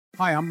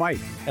Hi, I'm Mike.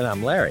 And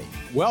I'm Larry.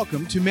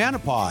 Welcome to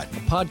Manopod,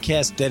 a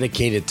podcast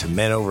dedicated to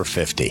men over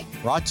 50.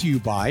 Brought to you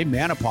by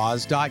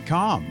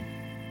Manopause.com.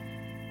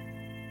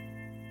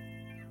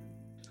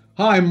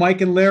 Hi,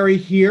 Mike and Larry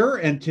here,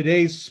 and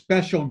today's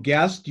special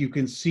guest, you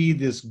can see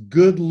this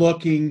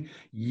good-looking,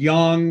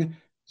 young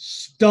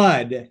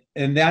stud,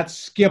 and that's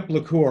Skip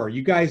LaCour.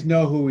 You guys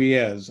know who he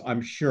is,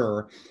 I'm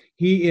sure.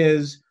 He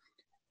is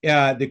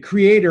the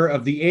creator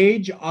of the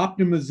Age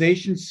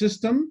Optimization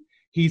System.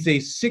 He's a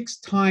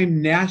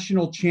 6-time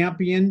national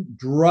champion,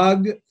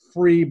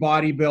 drug-free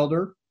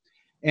bodybuilder,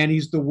 and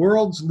he's the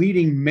world's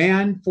leading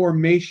man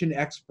formation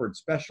expert,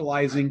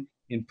 specializing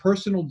in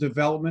personal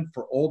development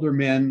for older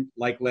men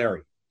like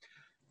Larry.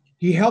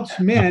 He helps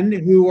men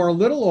who are a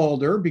little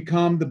older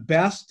become the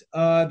best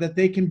that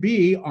they can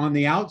be on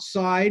the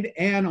outside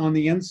and on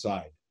the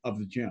inside of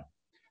the gym.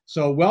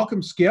 So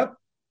welcome, Skip.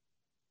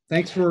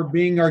 Thanks for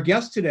being our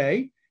guest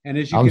today. And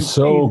as you I'm can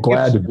so see,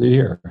 glad to be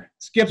here.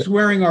 Skip's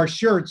wearing our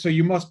shirt, so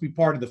you must be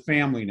part of the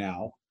family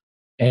now.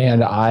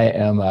 And I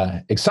am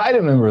an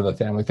excited member of the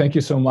family. Thank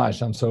you so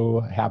much. I'm so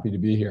happy to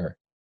be here.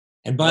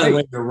 And by the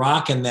way, you're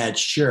rocking that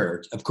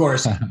shirt. Of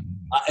course,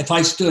 if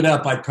I stood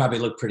up, I'd probably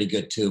look pretty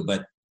good too.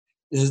 But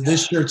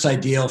this shirt's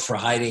ideal for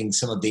hiding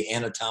some of the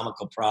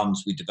anatomical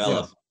problems we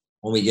develop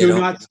when we get Do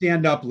older. not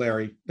stand up,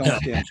 Larry.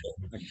 Don't stand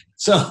up.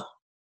 So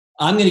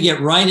I'm going to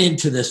get right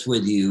into this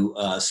with you,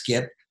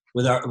 Skip.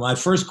 My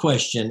first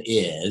question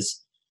is,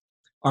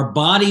 our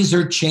bodies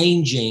are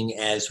changing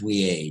as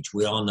we age.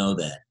 We all know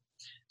that.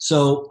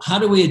 So how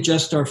do we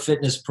adjust our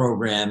fitness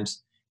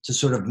programs to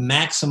sort of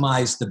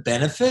maximize the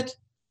benefit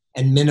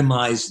and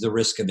minimize the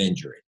risk of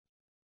injury?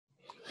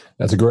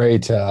 That's a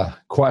great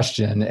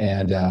question.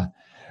 And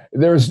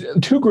there's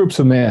two groups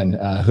of men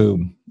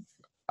who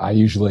I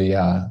usually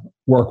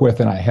work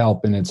with and I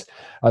help. And it's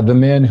the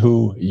men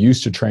who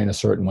used to train a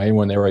certain way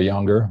when they were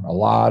younger, a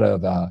lot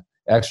of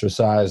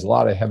exercise, a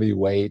lot of heavy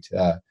weight,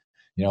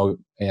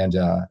 and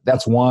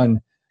that's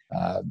one.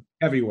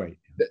 Heavyweight.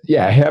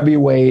 Yeah,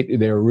 heavyweight.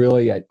 They were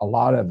really a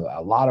lot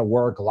of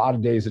work, a lot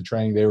of days of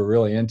training. They were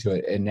really into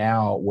it, and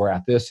now we're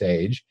at this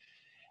age.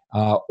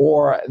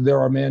 Or there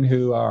are men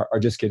who are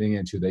just getting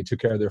into it. They took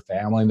care of their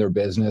family and their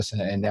business,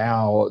 and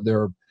now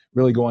they're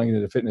really going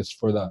into the fitness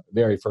for the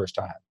very first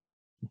time.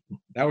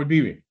 That would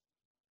be me.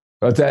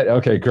 What's that?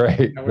 Okay,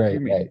 great.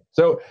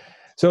 So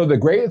the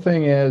great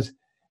thing is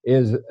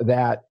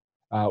that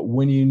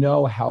when you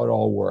know how it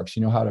all works,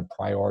 you know how to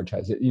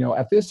prioritize it.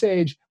 At this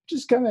age,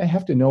 just kind of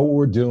have to know what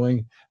we're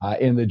doing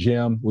in the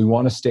gym. We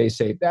want to stay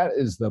safe. That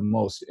is the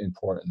most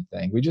important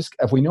thing.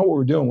 If we know what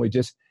we're doing, we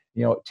just,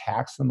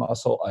 tax the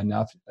muscle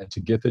enough to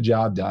get the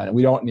job done. And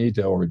we don't need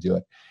to overdo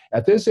it.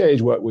 At this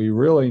age, what we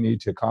really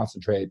need to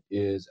concentrate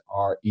is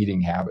our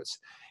eating habits.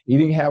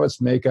 Eating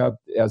habits make up,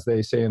 as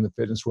they say in the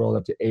fitness world,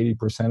 up to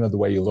 80% of the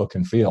way you look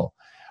and feel.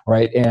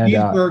 Right. And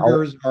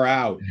cheeseburgers are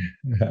out.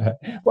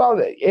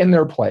 Well, in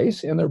their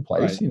place,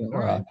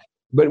 Right.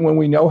 But when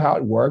we know how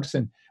it works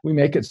and we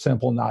make it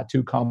simple, not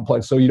too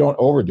complex, so you don't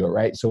overdo it,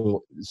 right?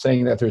 So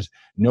saying that there's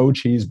no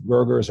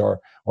cheeseburgers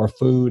or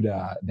food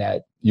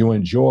that you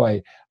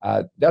enjoy,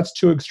 that's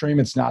too extreme.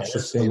 It's not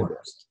sustainable.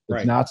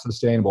 It's not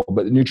sustainable.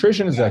 But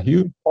nutrition is a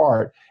huge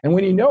part. And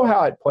when you know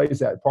how it plays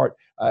that part,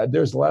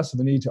 there's less of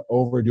a need to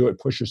overdo it,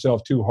 push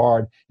yourself too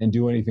hard, and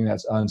do anything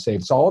that's unsafe.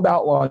 It's all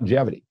about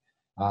longevity.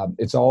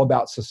 It's all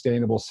about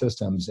sustainable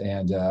systems,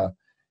 and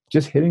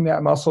just hitting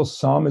that muscle.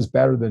 Some is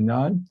better than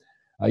none.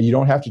 You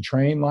don't have to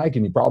train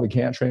and you probably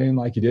can't train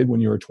like you did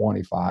when you were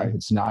 25.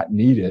 It's not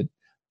needed.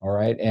 All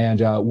right. And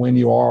when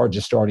you are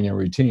just starting a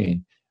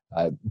routine,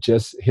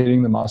 just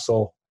hitting the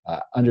muscle,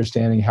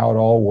 understanding how it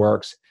all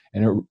works.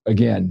 And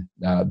again,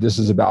 this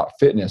is about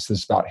fitness. This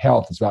is about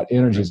health. It's about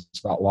energy.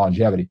 It's about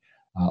longevity.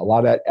 A lot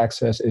of that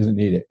excess isn't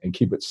needed, and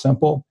keep it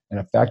simple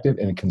and effective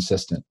and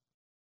consistent.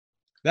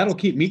 That'll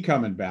keep me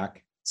coming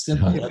back.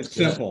 Simple. It's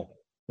simple.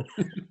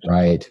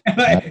 Right.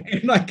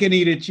 and I can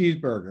eat a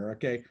cheeseburger,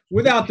 okay?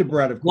 Without the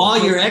bread, of course.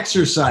 While you're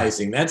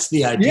exercising, that's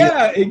the idea.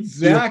 Yeah,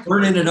 exactly.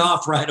 You're burning it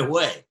off right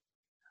away.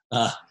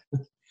 All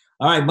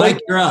right, Mike,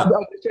 you're up.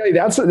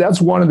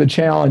 That's one of the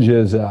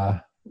challenges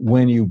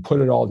when you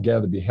put it all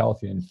together to be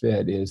healthy and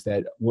fit, is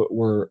that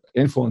we're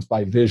influenced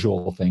by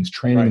visual things,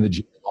 training in the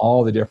gym,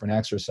 all the different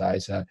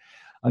exercise.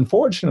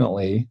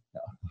 Unfortunately,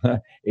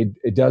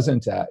 it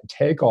doesn't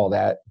take all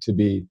that to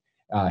be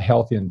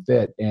healthy and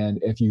fit. And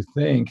if you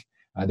think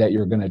that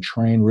you're going to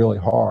train really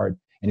hard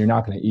and you're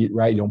not going to eat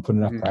right, you don't put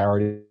enough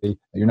priority,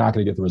 you're not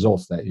going to get the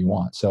results that you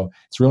want. So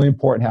it's really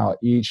important how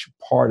each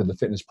part of the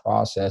fitness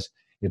process,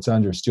 it's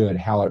understood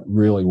how it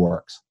really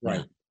works.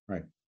 Right.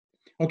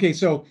 Okay,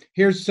 so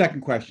here's the second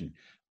question.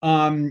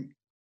 And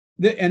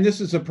this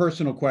is a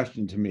personal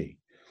question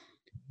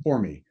for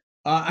me.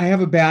 I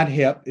have a bad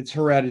hip. It's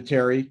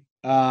hereditary.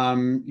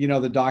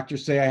 The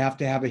doctors say I have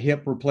to have a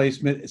hip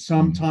replacement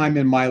sometime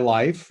in my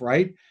life,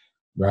 right?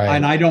 Right.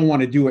 And I don't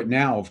want to do it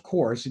now, of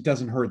course. It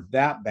doesn't hurt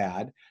that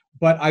bad.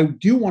 But I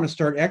do want to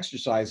start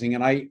exercising,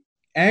 and I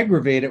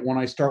aggravate it when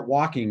I start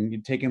walking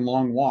and taking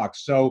long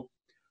walks. So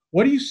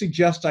what do you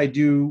suggest I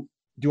do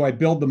do I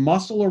build the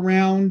muscle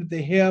around the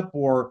hip,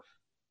 or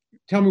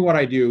tell me what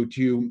I do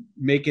to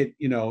make it,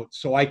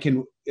 so I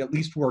can at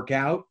least work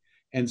out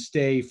and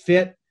stay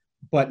fit,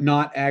 but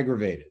not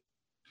aggravated?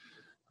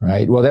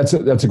 Right. Well, that's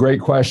a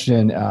great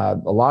question. A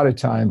lot of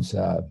times,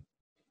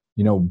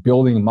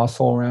 building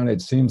muscle around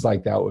it seems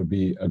like that would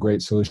be a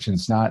great solution.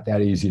 It's not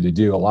that easy to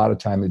do. A lot of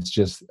time, it's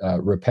just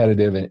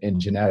repetitive and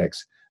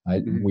genetics.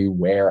 Mhm. We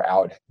wear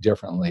out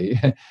differently.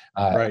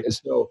 Right.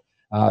 So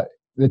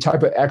the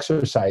type of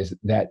exercise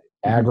that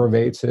Mhm.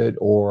 aggravates it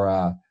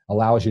or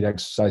allows you to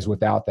exercise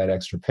without that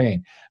extra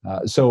pain.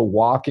 So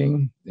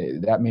walking,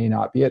 that may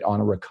not be it.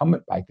 On a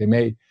recumbent bike, they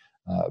may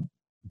uh,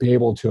 be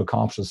able to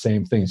accomplish the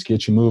same things,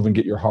 get you moving,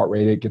 get your heart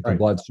rate, get the Right.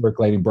 blood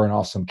circulating, burn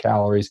off some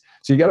calories.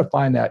 So you got to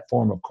find that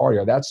form of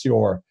cardio.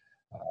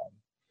 Uh,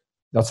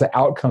 that's the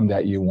outcome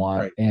that you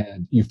want, Right.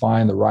 and you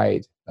find the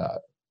right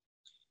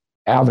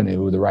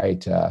avenue, the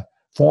right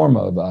form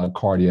of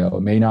cardio.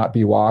 It may not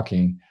be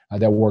walking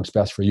that works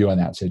best for you in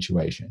that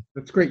situation.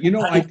 That's great.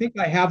 I think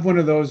I have one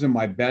of those in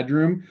my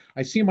bedroom.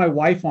 I see my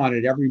wife on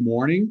it every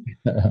morning.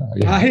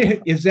 Yeah.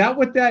 Is that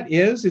what that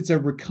is? It's a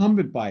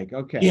recumbent bike. He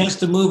Okay. has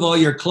to move all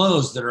your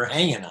clothes that are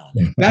hanging on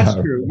it. That's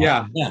true.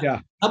 Yeah. Yeah. Yeah.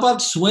 How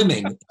about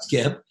swimming,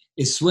 Skip?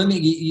 Is swimming,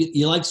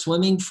 you like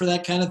swimming for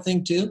that kind of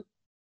thing too?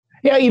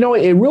 Yeah,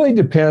 it really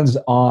depends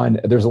on.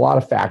 There's a lot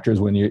of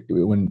factors when you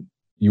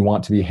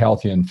want to be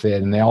healthy and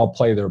fit, and they all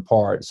play their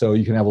part. So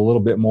you can have a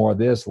little bit more of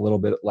this, a little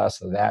bit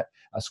less of that.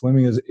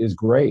 Swimming is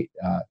great.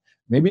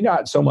 Maybe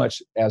not so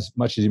much as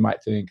you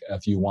might think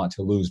if you want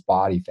to lose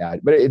body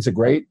fat, but it's a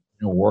great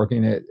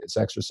working it. It's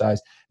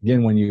exercise.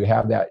 Again, when you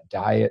have that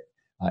diet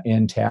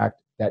intact,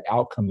 that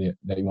outcome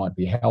that you want to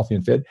be healthy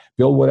and fit,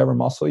 build whatever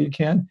muscle you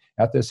can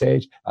at this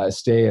age,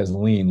 stay as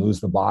lean, lose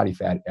the body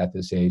fat at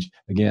this age.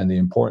 Again, the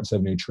importance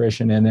of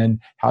nutrition, and then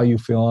how you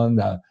feeling,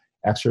 the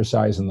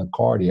exercise and the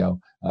cardio.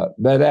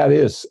 That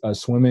is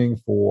swimming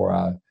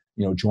for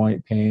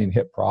joint pain,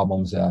 hip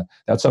problems.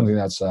 That's something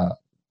that's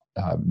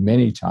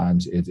many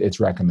times it's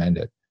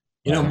recommended.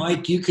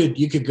 Mike, you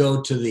could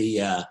go to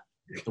the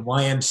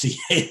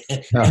YMCA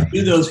and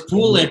do those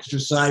pool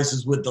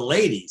exercises with the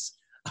ladies.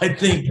 I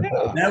think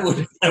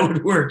that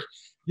would work.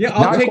 Yeah,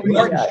 I'll take quite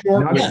Martin yet.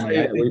 Short Not with quite me.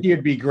 I yet. think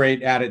he'd be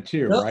great at it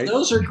too, right?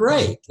 Those are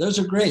great. Those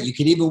are great. You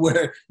could even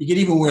wear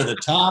the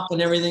top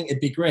and everything.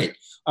 It'd be great.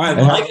 All right.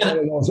 And Well, I have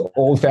got one of those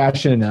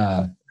old-fashioned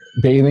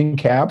bathing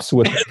caps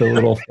with the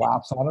little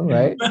flaps on them,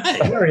 right?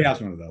 Larry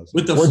has one of those.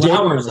 with the We're dating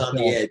flowers on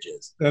the ourselves.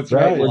 edges. That's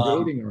Right, right.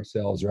 we're dating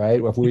ourselves,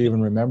 right? If we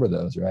even remember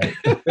those, right?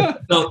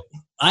 So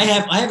I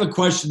have a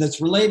question that's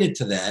related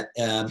to that,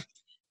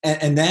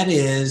 and that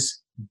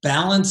is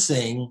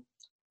balancing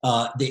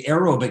the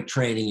aerobic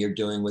training you're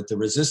doing with the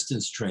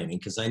resistance training,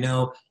 because I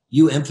know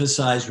you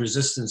emphasize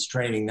resistance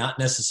training not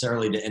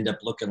necessarily to end up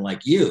looking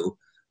like you,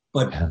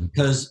 but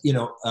because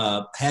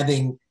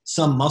having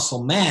some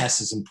muscle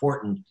mass is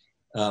important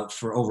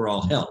for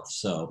overall health.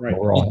 So Right.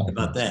 Overall think health.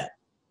 about that.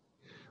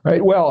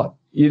 Right. Well,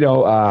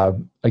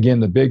 again,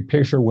 the big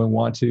picture, we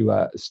want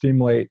to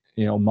stimulate,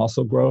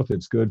 muscle growth.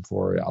 It's good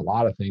for a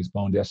lot of things,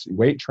 bone density,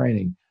 weight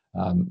training.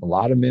 A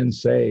lot of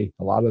a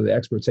lot of the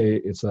experts say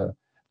it's a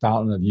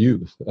fountain of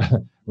youth,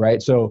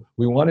 right? So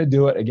we want to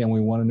do it. Again,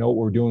 we want to know what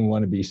we're doing. We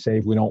want to be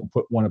safe. We don't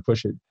want to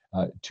push it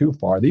too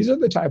far. These are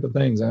the type of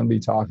things I'm going to be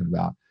talking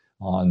about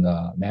on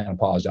the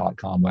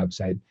manopause.com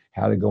website,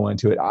 how to go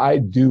into it. I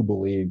do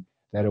believe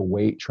that a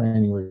weight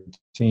training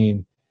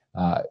routine,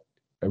 a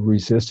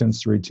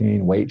resistance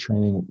routine, weight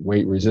training,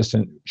 weight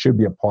resistant should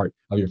be a part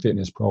of your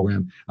fitness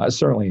program.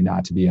 Certainly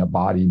not to be a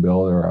bodybuilder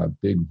or a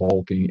big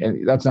bulking,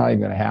 and that's not even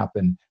going to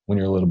happen when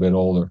you're a little bit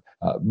older.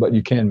 But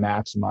you can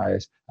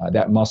maximize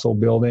that muscle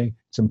building.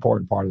 It's an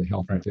important part of the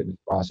health and fitness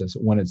process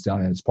when it's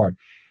done in its part.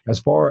 As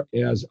far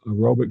as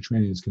aerobic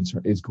training is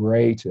concerned, it's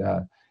great,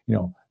 to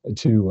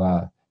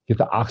get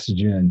the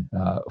oxygen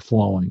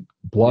flowing,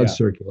 blood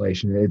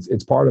circulation.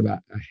 It's part of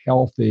a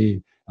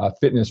healthy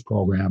fitness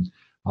program.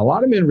 A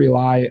lot of men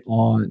rely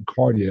on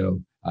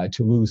cardio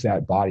to lose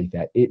that body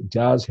fat. It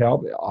does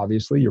help.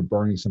 Obviously, you're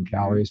burning some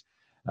calories,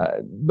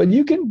 but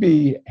you can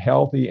be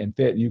healthy and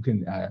fit. You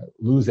can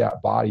lose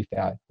that body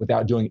fat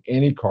without doing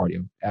any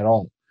cardio at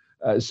all.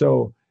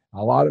 So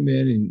a lot of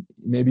men, and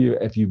maybe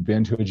if you've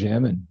been to a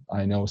gym, and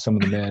I know some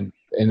of the men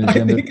in the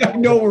gym. I think I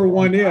know where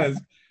one is.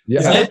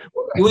 Yeah.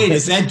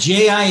 Is that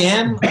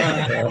JIM?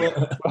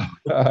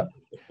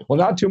 Well,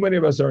 not too many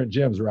of us are in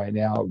gyms right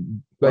now,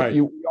 but Right.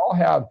 we all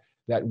have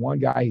that one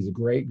guy. He's a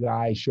great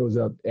guy. He shows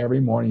up every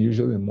morning,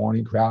 usually in the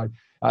morning crowd.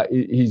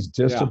 He's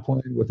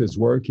disciplined with his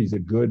work. He's a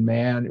good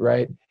man,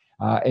 right?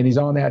 And he's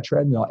on that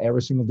treadmill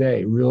every single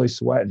day, really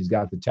sweating. He's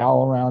got the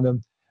towel around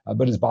him,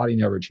 but his body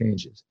never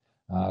changes.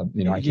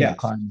 I can't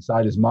climb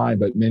inside his mind,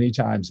 but many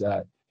times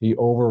he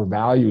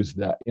overvalues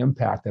the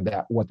impact of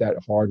what that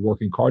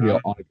hard-working cardio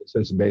on a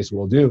consistent basis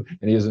will do,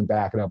 and he doesn't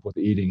back it up with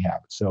the eating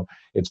habits. So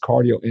it's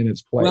cardio in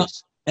its place. Well,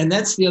 and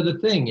that's the other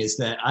thing is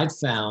that I've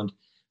found,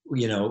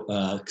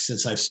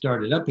 since I've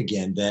started up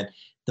again, that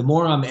the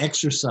more I'm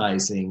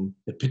exercising,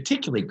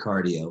 particularly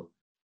cardio,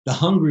 the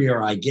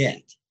hungrier I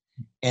get.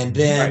 And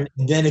then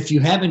if you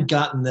haven't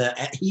gotten the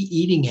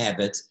eating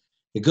habits,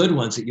 the good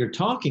ones that you're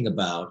talking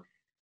about,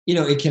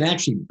 it can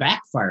actually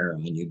backfire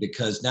on you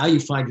because now you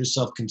find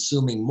yourself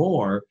consuming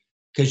more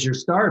because you're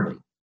starving.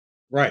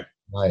 Right.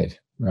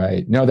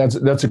 Right. No,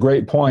 that's a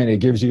great point. It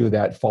gives you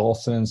that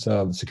false sense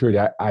of security.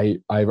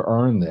 I've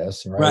earned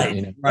this,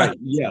 right? Right.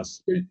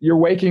 Yes. You're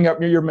waking up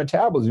your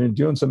metabolism. You're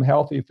doing some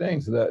healthy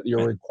things that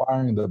you're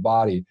requiring the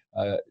body,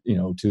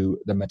 to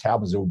the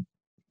metabolism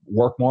to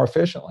work more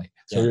efficiently.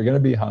 So you're going to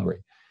be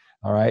hungry.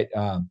 All right.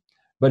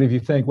 But if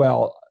you think,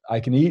 well, I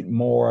can eat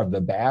more of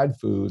the bad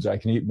foods, I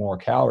can eat more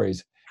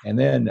calories, and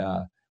then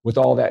with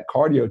all that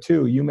cardio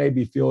too, you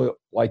maybe feel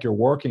like you're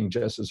working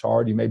just as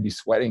hard. You may be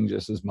sweating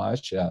just as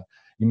much.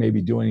 You may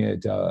be doing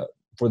it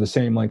for the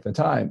same length of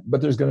time,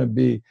 but there's going to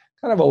be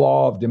kind of a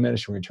law of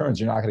diminishing returns.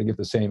 You're not going to get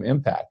the same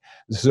impact.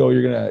 So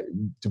you're going to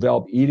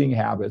develop eating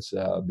habits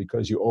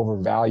because you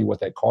overvalue what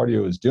that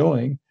cardio is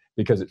doing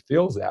because it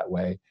feels that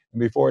way. And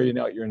before you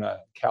know it, you're in a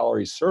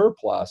calorie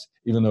surplus,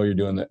 even though you're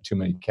doing too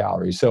many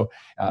calories. So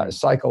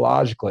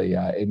psychologically,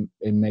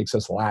 it makes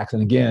us lax.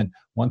 And again,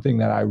 one thing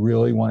that I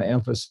really want to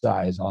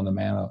emphasize on the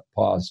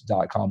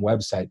manopause.com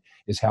website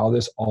is how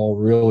this all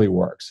really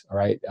works. All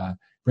right.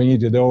 Bring you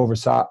to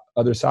the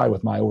other side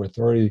with my over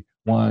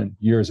 31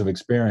 years of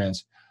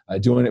experience,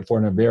 doing it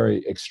for a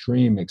very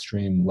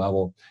extreme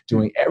level,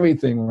 doing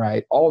everything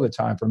right all the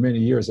time for many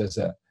years as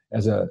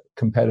a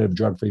competitive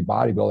drug-free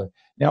bodybuilder.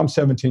 Now I'm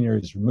 17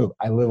 years removed.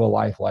 I live a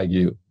life like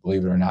you,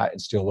 believe it or not,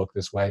 and still look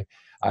this way.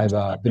 I've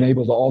been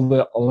able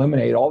to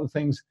eliminate all the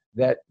things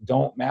that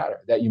don't matter,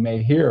 that you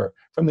may hear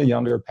from the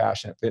younger,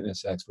 passionate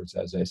fitness experts,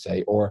 as they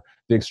say, or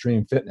the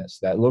extreme fitness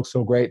that looks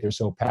so great, they're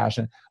so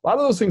passionate. A lot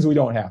of those things we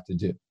don't have to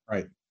do.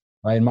 Right.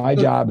 And my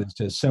job is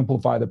to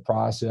simplify the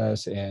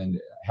process and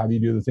have you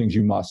do the things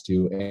you must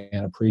do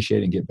and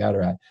appreciate and get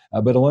better at,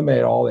 but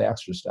eliminate all the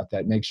extra stuff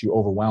that makes you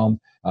overwhelmed,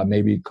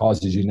 maybe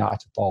causes you not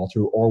to follow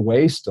through or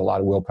waste a lot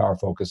of willpower,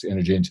 focus,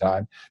 energy, and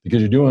time because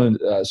you're doing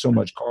so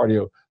much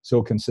cardio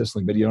so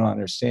consistently, but you don't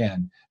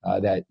understand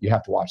that you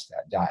have to watch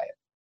that diet.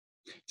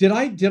 Did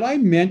I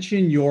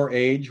mention your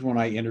age when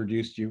I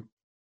introduced you?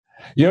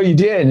 You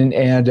did,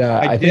 and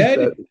I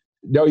did.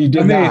 No, you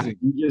did Amazing.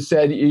 not. You just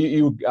said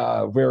you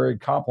very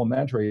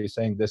complimentary,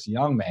 saying this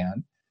young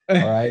man. All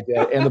right,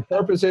 and the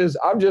purpose is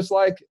I'm just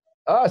like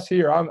us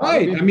here.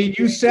 Right. I mean,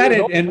 you said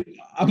it, and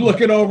I'm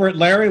looking over at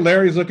Larry.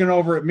 Larry's looking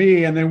over at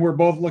me, and then we're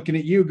both looking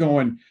at you,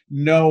 going,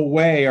 "No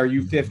way, are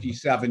you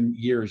 57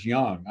 years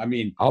young?" I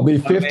mean, I'll be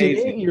 58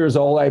 amazing. years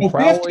old. I'm going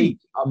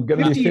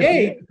to be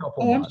 58 in a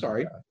couple months. I'm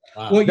sorry.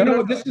 Wow.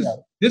 Well, this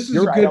is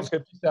You're a right. good. I'm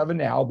 57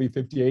 now. I'll be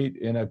 58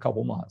 in a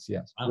couple months.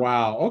 Yes.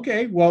 Wow.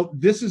 Okay. Well,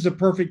 this is a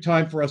perfect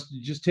time for us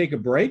to just take a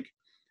break.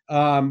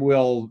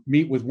 We'll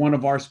meet with one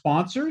of our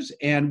sponsors,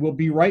 and we'll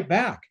be right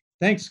back.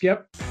 Thanks,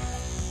 Skip.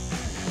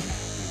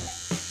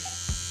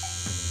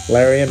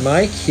 Larry and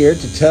Mike here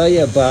to tell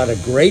you about a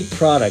great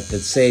product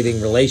that's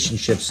saving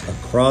relationships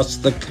across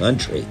the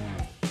country.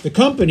 The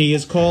company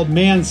is called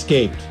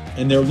Manscaped,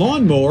 and their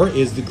lawnmower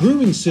is the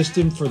grooming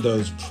system for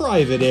those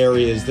private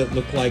areas that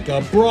look like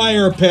a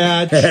briar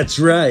patch. That's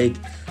right.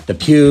 The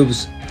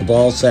pubes, the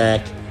ball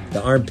sack,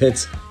 the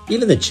armpits,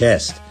 even the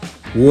chest.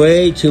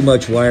 Way too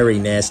much wiry,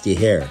 nasty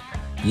hair.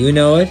 You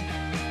know it,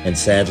 and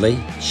sadly,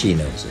 she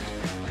knows it.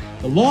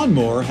 The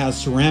lawnmower has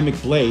ceramic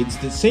blades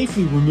that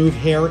safely remove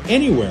hair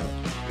anywhere.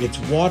 It's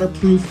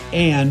waterproof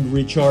and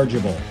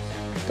rechargeable.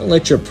 Don't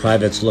let your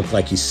privates look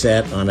like you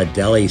sat on a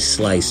deli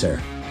slicer.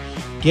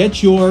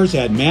 Get yours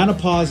at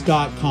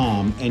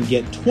manopause.com and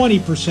get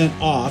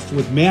 20% off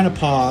with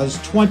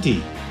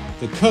Manopause20.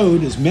 The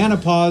code is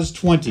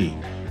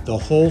Manopause20. The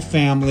whole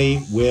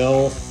family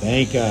will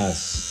thank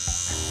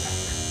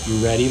us. You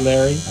ready,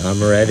 Larry?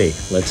 I'm ready.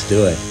 Let's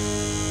do it.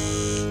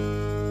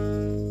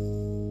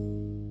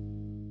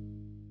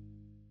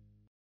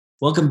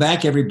 Welcome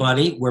back,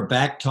 everybody. We're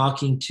back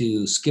talking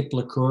to Skip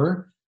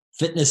LaCour,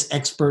 fitness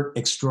expert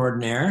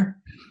extraordinaire.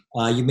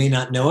 You may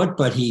not know it,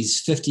 but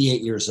he's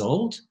 58 years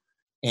old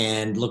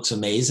and looks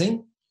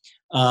amazing.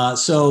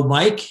 So,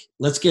 Mike,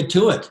 let's get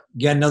to it.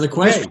 You got another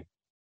question? Okay.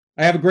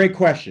 I have a great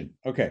question.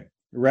 Okay,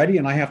 ready?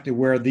 And I have to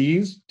wear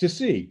these to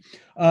see.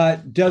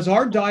 Does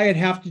our diet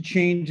have to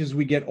change as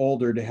we get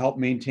older to help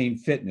maintain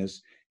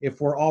fitness if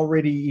we're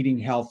already eating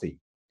healthy?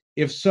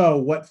 If so,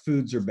 what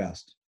foods are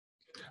best?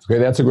 Okay,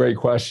 that's a great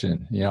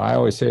question. I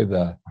always say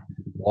the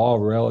law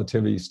of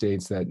relativity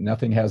states that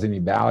nothing has any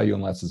value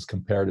unless it's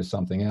compared to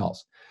something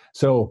else.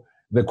 So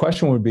the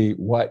question would be,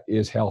 what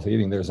is healthy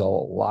eating? There's a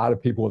lot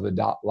of people with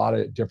a lot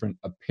of different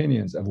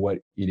opinions of what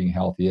eating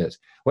healthy is.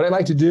 What I'd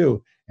like to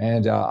do,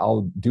 and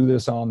I'll do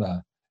this on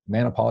the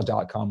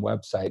manopause.com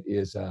website,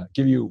 is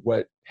give you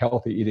what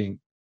healthy eating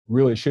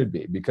really should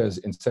be, because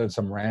instead of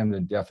some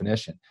random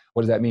definition,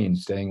 what does that mean?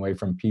 Staying away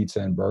from pizza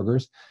and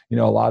burgers. A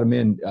lot of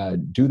men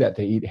do that.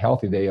 They eat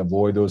healthy. They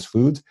avoid those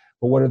foods.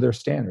 But what are their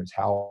standards?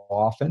 How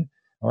often?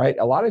 All right.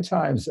 A lot of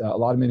times, a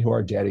lot of men who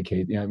are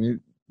dedicated,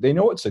 they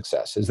know what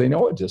success is. They know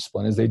what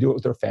discipline is. They do it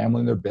with their family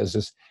and their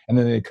business, and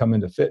then they come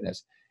into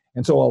fitness.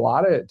 And so a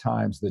lot of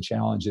times the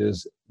challenge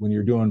is when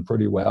you're doing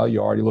pretty well, you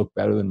already look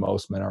better than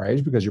most men our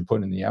age because you're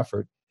putting in the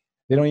effort.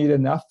 They don't eat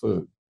enough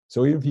food.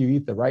 So even if you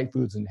eat the right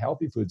foods and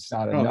healthy foods, it's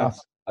not enough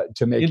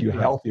to make you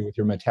healthy with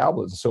your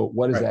metabolism. So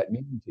what does that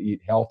mean to eat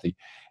healthy?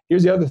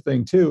 Here's the other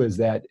thing too, is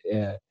that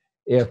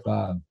if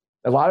a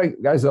lot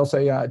of guys, they'll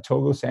say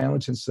togo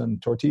sandwich and some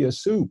tortilla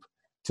soup.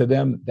 To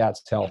them,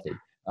 that's healthy.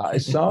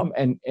 Some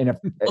and if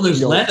well,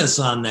 there's lettuce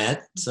on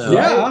that. So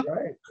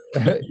right.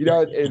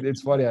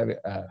 It's funny.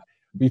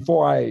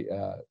 Before I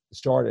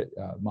started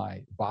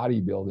my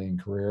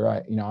bodybuilding career,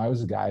 I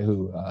was a guy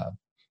who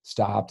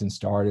stopped and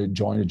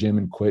joined a gym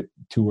and quit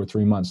 2 or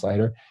 3 months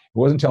later. It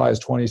wasn't until I was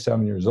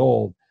 27 years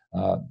old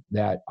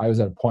that I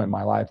was at a point in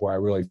my life where I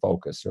really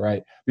focused.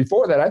 Right.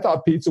 Before that, I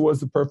thought pizza was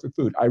the perfect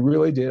food. I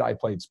really did. I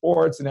played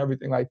sports and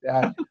everything like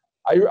that.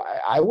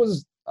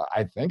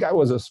 I think I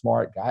was a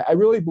smart guy. I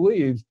really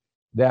believed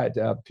that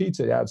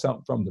pizza had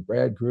something from the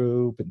bread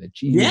group and the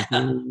cheese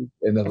group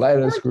and the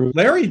lettuce group.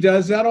 Larry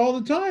does that all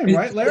the time,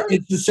 right, Larry?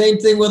 It's the same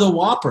thing with a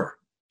Whopper.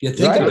 You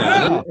think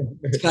about it.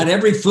 It's got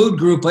every food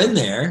group in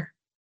there.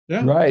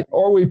 Yeah. Right.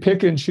 Or we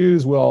pick and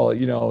choose,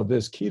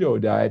 this keto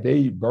diet, they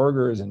eat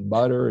burgers and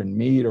butter and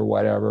meat or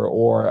whatever.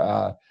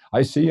 Or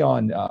I see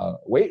on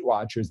Weight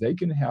Watchers, they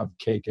can have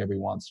cake every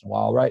once in a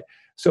while, right?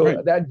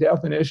 So that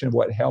definition of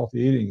what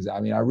healthy eating is, I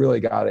really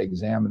got to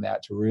examine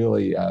that to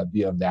really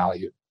be of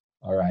value.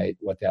 All right,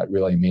 what that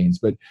really means.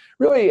 But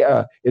really,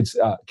 it's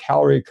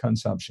calorie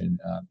consumption,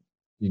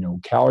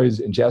 calories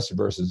ingested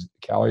versus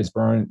calories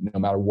burned. No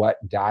matter what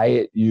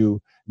diet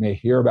you may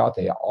hear about,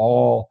 they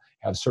all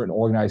have certain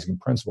organizing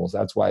principles.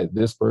 That's why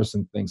this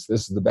person thinks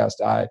this is the best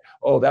diet.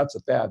 Oh, that's a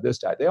fad, this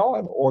diet. They all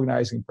have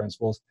organizing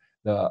principles.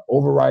 The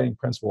overriding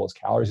principle is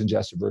calories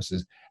ingested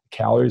versus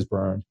calories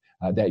burned.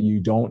 That you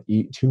don't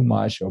eat too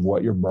much of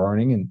what you're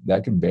burning, and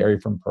that can vary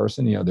from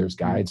person. There's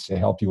guides to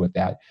help you with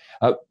that.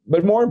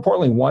 But more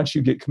importantly, once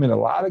you get committed, a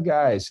lot of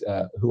guys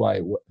who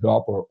I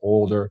help are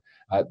older.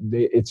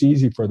 It's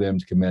easy for them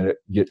to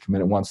get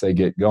committed once they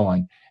get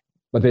going,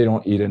 but they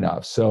don't eat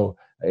enough. So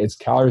it's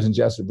calories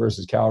ingested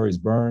versus calories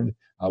burned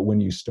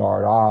when you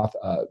start off.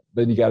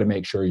 But you got to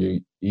make sure you're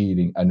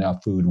eating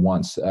enough food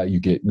once you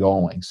get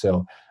going.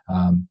 So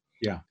and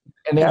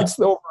that's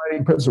the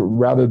overriding principle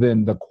rather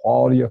than the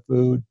quality of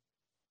food.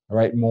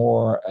 Right,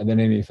 more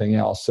than anything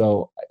else.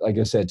 So, like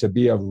I said, to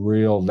be of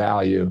real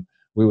value,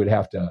 we would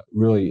have to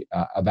really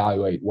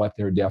evaluate what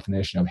their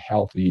definition of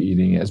healthy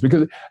eating is.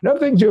 Because another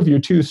thing too, if you're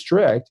too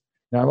strict,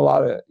 I have a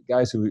lot of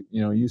guys who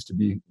used to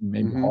be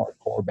maybe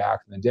hardcore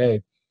back in the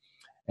day,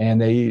 and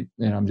they eat.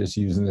 I'm just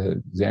using the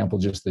example,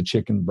 just the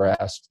chicken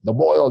breast, the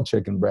boiled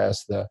chicken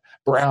breast, the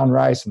brown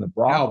rice, and the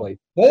broccoli.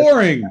 How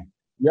boring.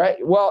 Right.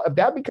 Well, if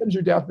that becomes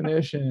your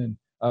definition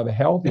of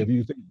healthy, if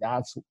you think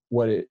that's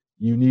what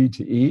you need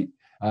to eat.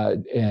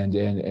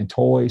 And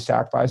totally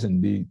sacrifice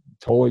and be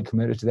totally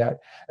committed to that,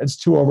 it's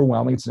too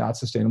overwhelming. It's not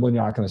sustainable, and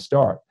you're not going to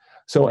start.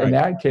 So in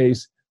that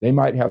case, they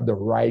might have the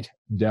right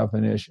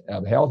definition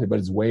of healthy, but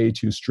it's way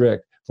too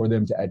strict for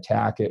them to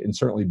attack it and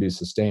certainly be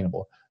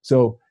sustainable.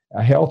 So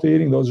healthy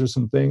eating, those are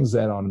some things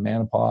that on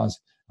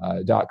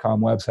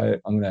menopause.com website,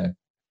 I'm going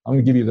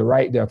to give you the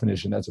right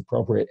definition that's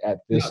appropriate at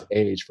this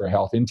age for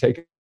health, and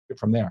take it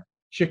from there.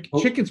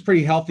 Chicken's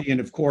pretty healthy, and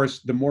of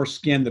course, the more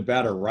skin, the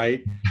better,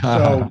 right?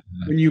 So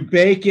when you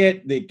bake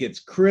it, it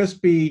gets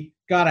crispy.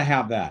 Got to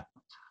have that.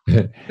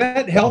 Is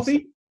that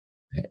healthy?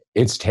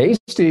 It's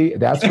tasty,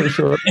 that's for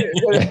sure.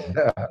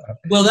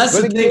 Well,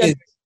 that's the thing.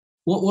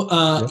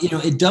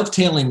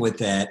 Dovetailing with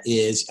that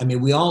is,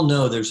 we all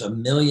know there's a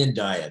million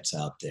diets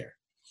out there,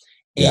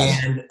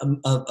 and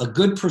a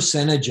good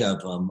percentage of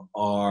them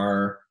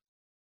are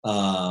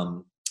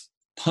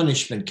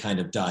punishment kind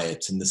of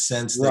diets, in the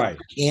sense that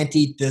you can't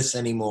eat this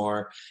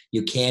anymore,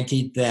 you can't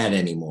eat that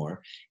anymore.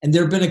 And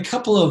there have been a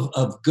couple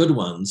of good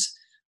ones.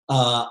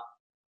 The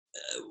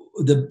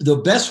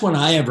best one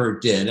I ever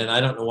did, and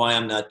I don't know why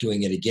I'm not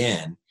doing it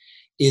again,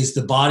 is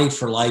the Body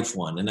for Life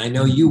one. And I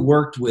know you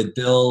worked with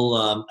Bill,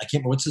 I can't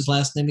remember, what's his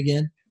last name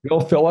again?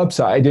 Bill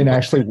Phillips. I didn't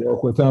actually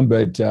work with him,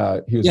 but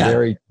he was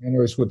very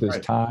generous with his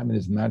time and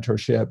his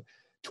mentorship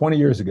 20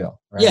 years ago.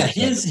 Right? Yeah,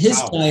 his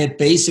diet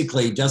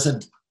basically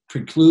doesn't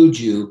preclude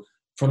you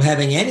from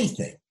having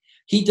anything.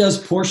 He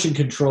does portion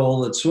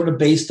control. It's sort of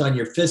based on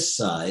your fist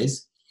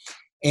size.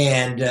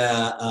 And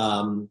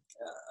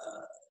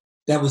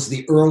that was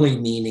the early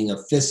meaning of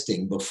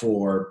fisting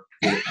before.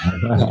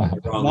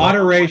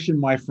 Moderation,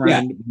 my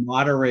friend.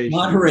 Yeah.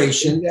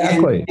 Moderation.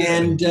 Exactly.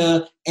 And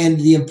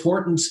the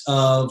importance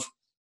of,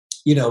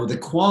 the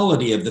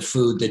quality of the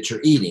food that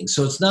you're eating.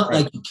 So it's not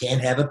like you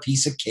can't have a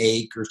piece of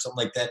cake or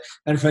something like that.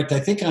 Matter of fact, I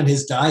think on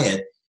his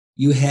diet,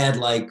 you had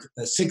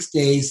 6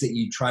 days that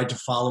you tried to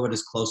follow it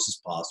as close as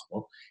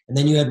possible. And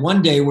then you had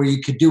one day where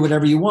you could do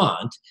whatever you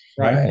want.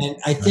 Right. And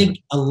I think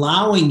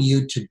allowing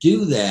you to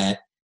do that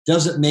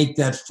doesn't make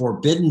that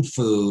forbidden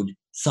food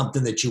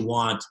something that you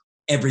want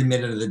every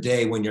minute of the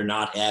day when you're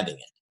not having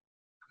it.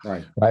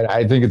 Right.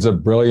 I think it's a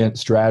brilliant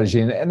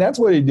strategy. And that's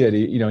what he did.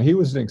 He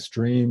was an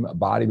extreme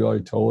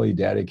bodybuilder, totally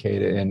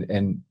dedicated,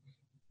 and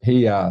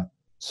he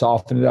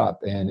softened it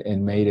up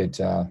and made it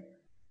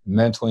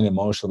mentally and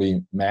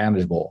emotionally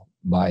manageable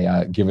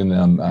by giving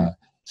them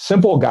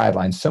simple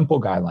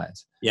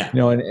guidelines. Yeah.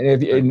 And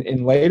if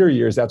in later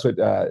years, that's what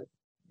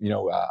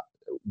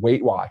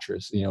Weight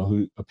Watchers,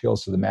 who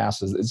appeals to the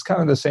masses. It's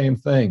kind of the same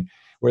thing,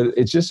 where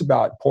it's just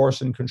about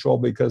portion control,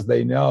 because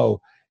they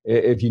know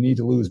if you need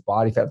to lose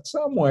body fat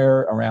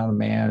somewhere around a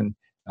man,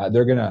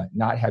 they're going to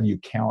not have you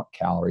count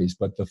calories,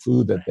 but the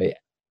food that they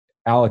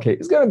allocate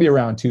is going to be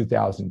around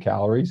 2,000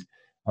 calories.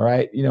 All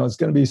right. It's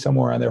going to be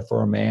somewhere around there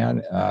for a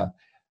man.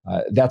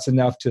 That's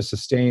enough to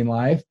sustain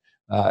life.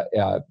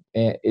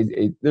 And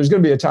there's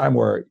going to be a time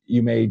where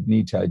you may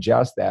need to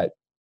adjust that,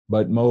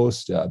 but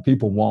most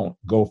people won't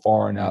go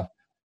far enough.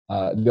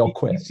 They'll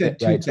quit. Right?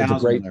 So it's a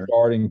great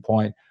starting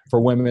point. For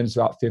women, it's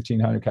about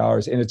 1,500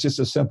 calories. And it's just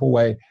a simple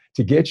way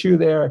to get you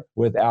there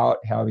without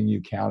having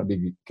you count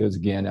it. Because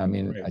again, I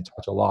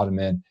talk to a lot of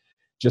men,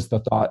 just the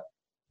thought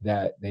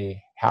that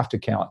they have to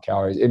count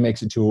calories, it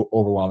makes it too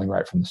overwhelming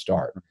right from the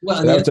start.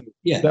 Well, so that's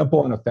a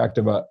simple and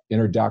effective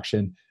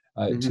introduction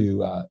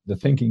to the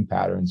thinking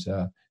patterns,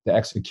 the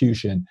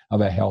execution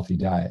of a healthy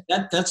diet.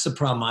 That's the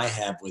problem I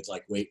have with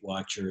like Weight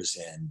Watchers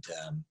and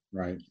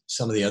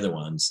some of the other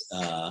ones,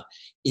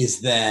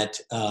 is that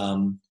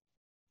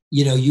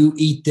you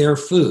eat their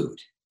food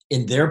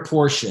in their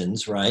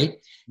portions, right?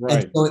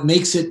 And so it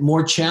makes it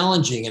more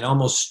challenging and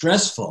almost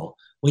stressful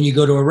when you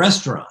go to a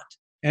restaurant.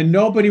 And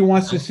nobody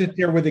wants to sit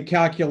there with a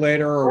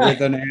calculator or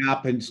with an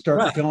app and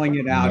start filling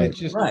it out. It's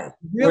just really.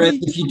 Whereas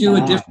if you do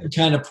a different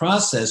kind of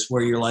process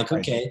where you're like,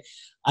 okay,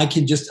 I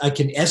can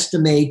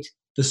estimate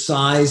the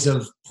size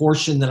of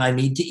portion that I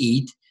need to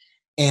eat,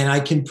 and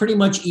I can pretty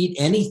much eat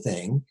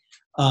anything,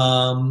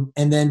 and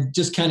then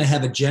just kind of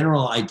have a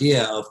general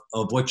idea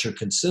of what you're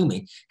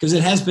consuming. Because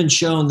it has been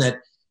shown that,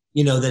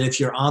 that if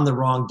you're on the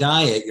wrong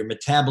diet, your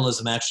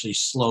metabolism actually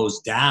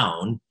slows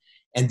down,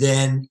 and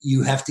then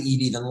you have to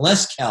eat even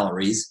less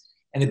calories,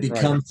 and it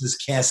becomes this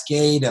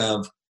cascade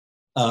of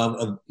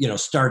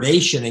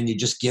starvation, and you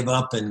just give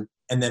up and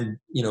then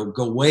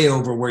go way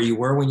over where you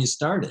were when you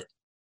started.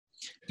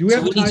 Do we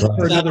have time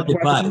for another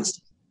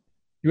question?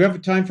 Do you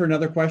have time for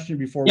another question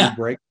before we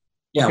break?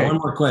 Yeah, one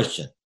more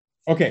question.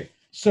 Okay,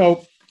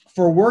 so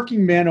for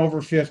working men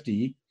over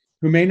 50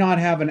 who may not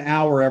have an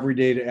hour every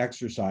day to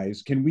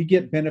exercise, can we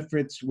get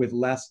benefits with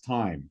less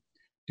time?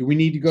 Do we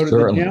need to go to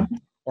the gym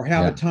or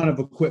have a ton of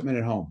equipment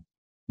at home?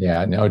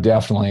 Yeah, no,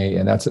 definitely.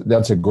 And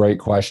that's a great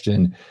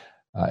question.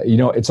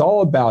 It's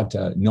all about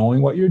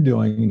knowing what you're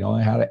doing,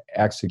 knowing how to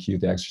execute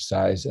the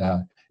exercise.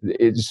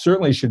 It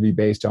certainly should be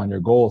based on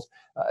your goals.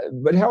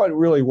 But how it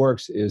really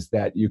works is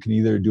that you can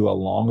either do a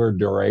longer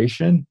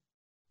duration,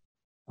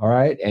 all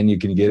right, and you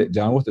can get it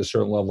done with a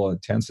certain level of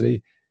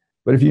intensity.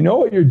 But if you know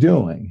what you're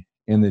doing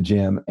in the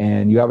gym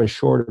and you have a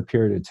shorter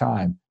period of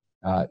time,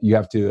 you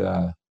have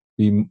to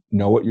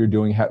know what you're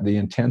doing, have the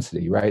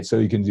intensity, right? So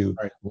you can do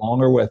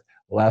longer with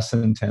less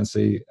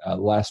intensity,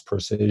 less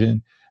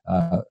precision,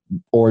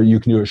 or you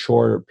can do a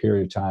shorter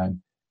period of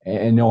time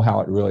and know how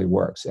it really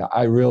works.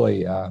 I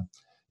really,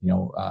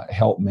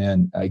 help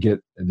men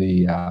get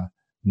the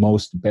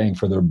most bang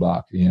for their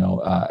buck,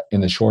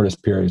 in the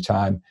shortest period of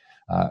time,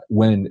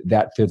 when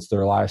that fits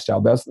their lifestyle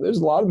best. There's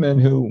a lot of men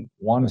who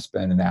want to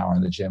spend an hour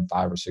in the gym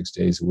 5 or 6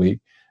 days a week.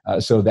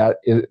 So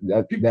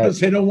because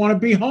they don't want to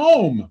be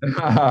home.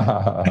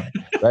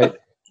 Right.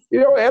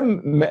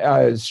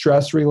 And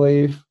stress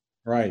relief.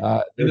 Right.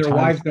 And their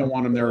wives don't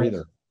want them there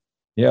either.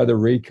 Yeah. The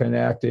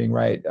reconnecting.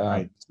 Right.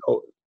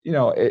 So,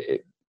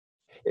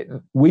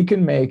 we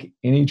can make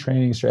any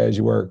training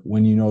strategy work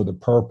when you know the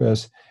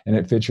purpose and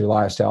it fits your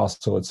lifestyle,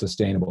 so it's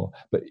sustainable.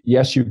 But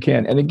yes, you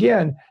can. And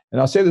again,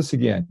 and I'll say this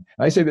again,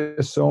 and I say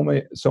this so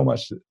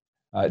much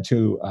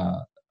to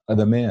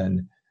the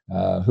men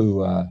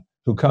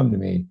who come to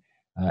me,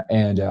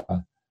 and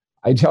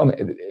I tell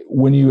them,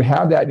 when you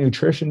have that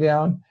nutrition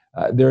down,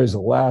 there is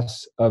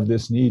less of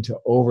this need to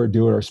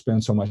overdo it or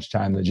spend so much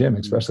time in the gym,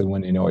 especially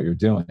when you know what you're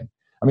doing.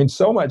 I mean,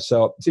 so much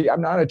so. See, I'm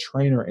not a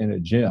trainer in a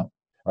gym.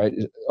 Right.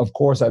 Of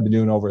course, I've been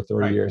doing over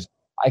 30 years.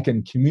 I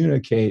can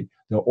communicate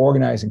the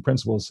organizing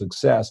principles of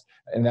success,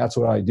 and that's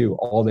what I do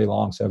all day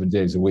long, 7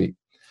 days a week.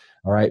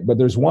 All right. But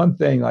there's one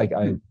thing, like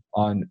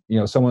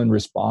someone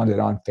responded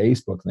on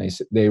Facebook, and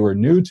they were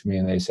new to me,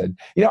 and they said,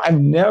 I've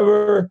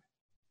never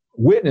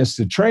witnessed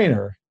a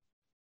trainer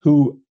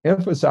who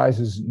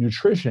emphasizes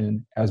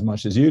nutrition as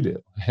much as you do.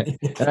 And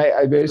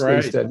I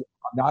basically said,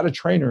 I'm not a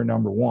trainer,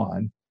 number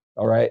one.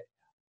 All right.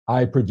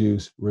 I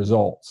produce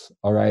results,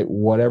 all right,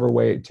 whatever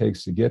way it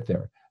takes to get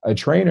there. A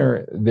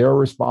trainer, they're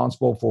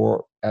responsible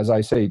for, as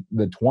I say,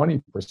 the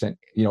 20%,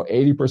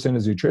 80%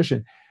 is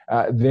nutrition.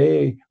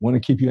 They want to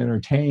keep you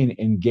entertained,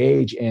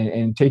 engaged,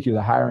 and take you to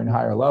the higher and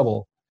higher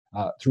level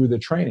through the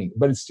training.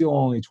 But it's still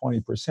only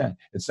 20%.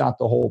 It's not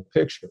the whole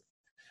picture.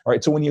 All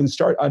right, so when you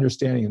start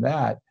understanding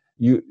that,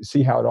 you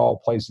see how it all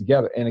plays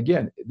together. And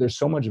again, there's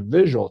so much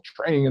visual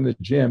training in the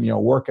gym,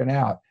 working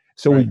out.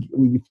 So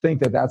we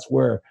think that that's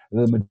where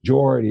the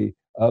majority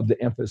of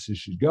the emphasis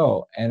should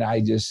go. And I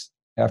just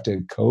have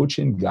to coach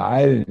and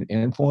guide and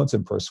influence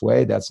and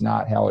persuade. That's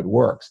not how it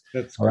works.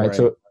 That's all right.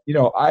 So,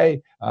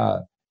 I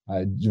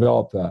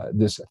developed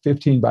this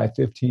 15 by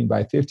 15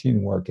 by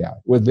 15 workout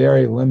with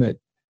very limited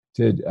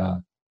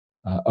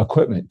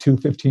equipment, 2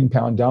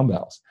 15-pound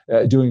dumbbells,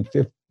 doing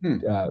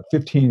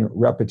 15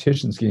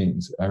 repetition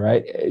schemes, all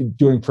right,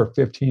 doing for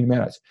 15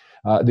 minutes.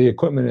 The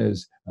equipment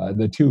is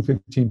the 2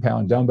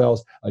 15-pound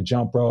dumbbells, a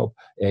jump rope,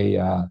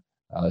 a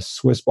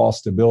Swiss ball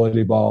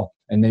stability ball,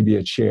 and maybe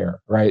a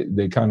chair, right?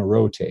 They kind of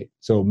rotate.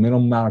 So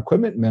minimum amount of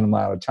equipment, minimum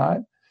amount of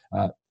time.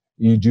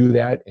 You do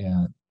that,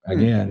 and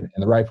again,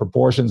 in the right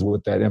proportions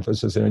with that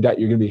emphasis and that,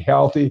 you're going to be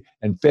healthy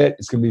and fit.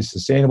 It's going to be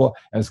sustainable,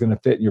 and it's going to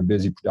fit in your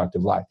busy,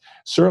 productive life.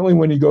 Certainly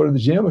when you go to the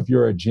gym, if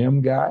you're a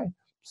gym guy,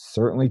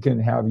 certainly can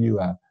have you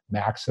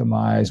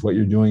maximize what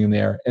you're doing in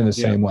there in the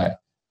same way.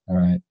 All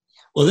right.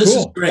 Well, this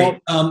is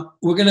great.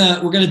 We're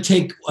gonna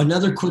take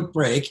another quick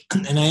break,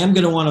 and I am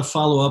gonna want to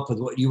follow up with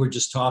what you were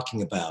just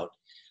talking about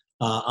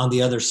on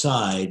the other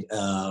side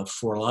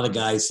for a lot of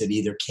guys that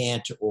either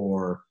can't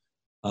or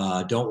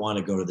don't want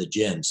to go to the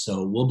gym.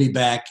 So we'll be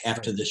back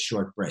after this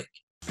short break.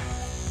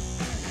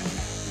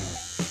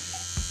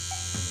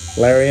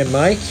 Larry and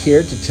Mike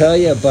here to tell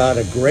you about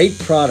a great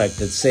product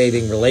that's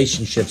saving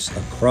relationships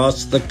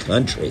across the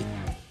country.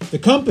 The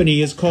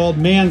company is called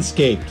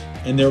Manscaped,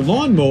 and their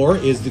lawnmower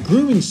is the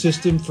grooming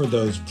system for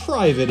those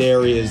private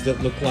areas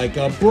that look like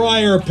a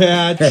briar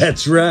patch.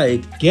 That's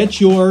right.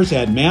 Get yours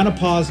at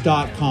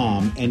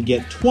manopause.com and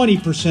get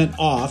 20%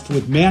 off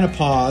with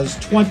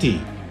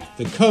Manopause20.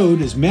 The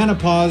code is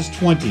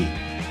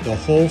Manopause20. The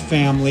whole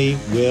family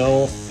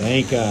will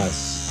thank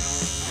us.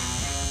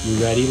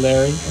 You ready,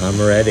 Larry? I'm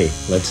ready.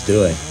 Let's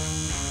do it.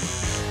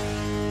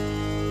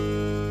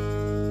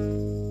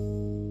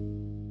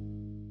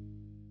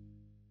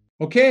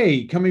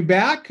 Okay, coming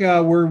back,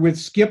 we're with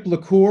Skip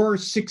LaCour,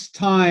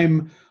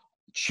 6-time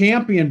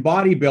champion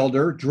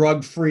bodybuilder,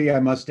 drug-free, I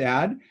must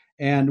add.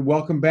 And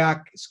welcome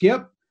back,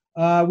 Skip.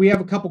 We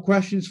have a couple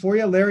questions for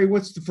you. Larry,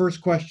 what's the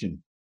first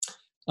question?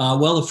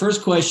 Well, the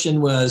first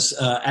question was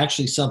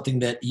actually something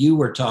that you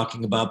were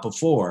talking about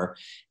before,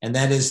 and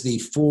that is the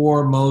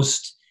 4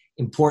 most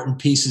important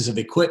pieces of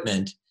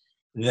equipment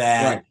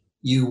that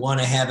you want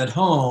to have at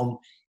home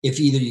if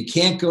either you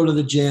can't go to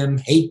the gym,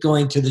 hate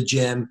going to the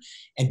gym,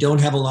 and don't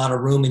have a lot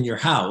of room in your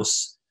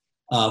house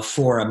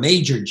for a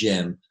major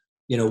gym.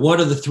 You know, what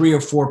are the 3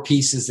 or 4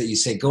 pieces that you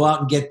say, go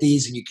out and get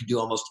these and you can do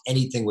almost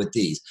anything with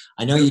these?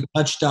 I know you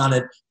touched on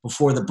it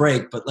before the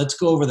break, but let's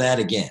go over that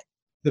again.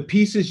 The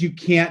pieces you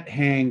can't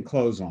hang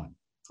clothes on.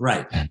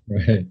 Right.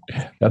 Right.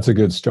 That's a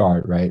good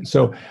start, right?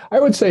 So I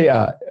would say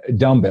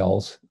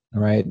dumbbells,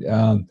 right?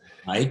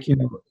 Mike? You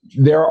know,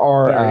 there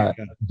are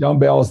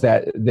dumbbells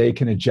that they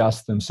can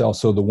adjust themselves.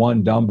 So the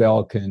one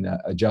dumbbell can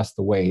adjust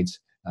the weights.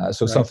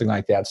 So something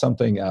like that,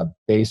 something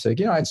basic.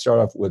 You know, I'd start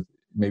off with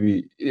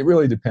maybe, it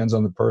really depends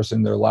on the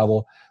person, their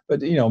level,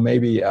 but, you know,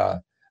 maybe 2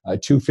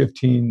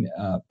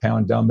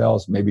 15-pound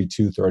dumbbells, maybe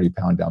 2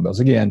 30-pound dumbbells.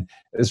 Again,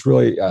 it's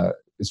really,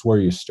 it's where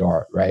you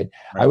start, right?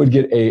 I would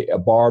get a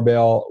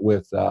barbell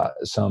with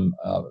some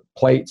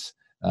plates.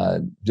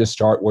 Just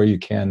start where you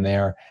can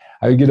there.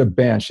 I would get a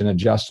bench, an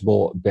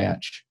adjustable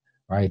bench,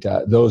 right?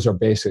 Those are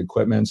basic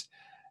equipments.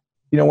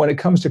 You know, when it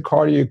comes to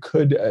cardio, you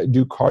could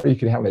do cardio. You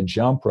could have a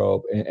jump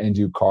rope and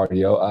do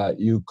cardio.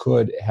 You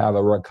could have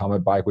a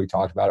recumbent bike, we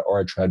talked about, or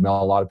a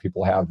treadmill. A lot of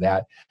people have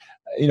that.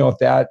 You know, if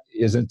that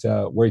isn't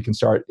where you can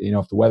start, you know,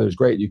 if the weather's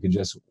great, you can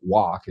just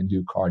walk and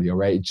do cardio,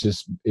 right?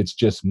 It's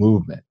just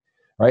movement,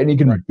 right? And you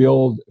can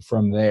build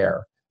from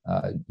there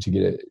to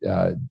get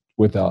it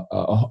with a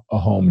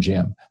home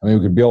gym. I mean,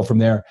 we could build from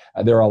there.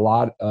 There are a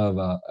lot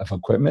of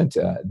equipment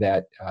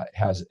that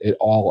has it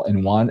all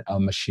in one, a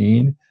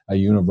machine, a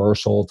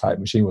universal type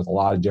machine with a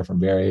lot of different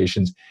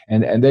variations.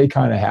 And they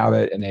kind of have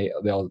it, and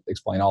they'll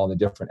explain all the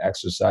different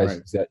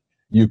exercises that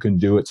you can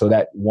do it. So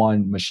that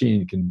one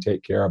machine can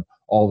take care of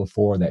all the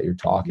 4 that you're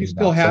talking about. You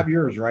still have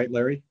yours, right,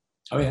 Larry?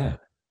 Oh, yeah.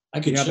 I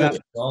could show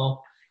you.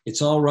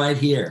 It's all right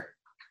here.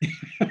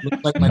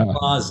 Looks like my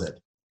closet.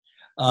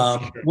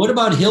 What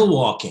about hill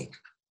walking?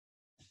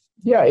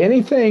 Yeah,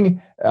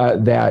 anything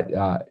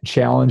that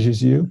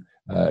challenges you,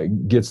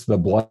 gets the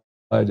blood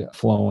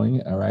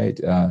flowing, all right,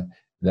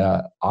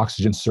 the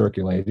oxygen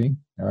circulating,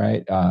 all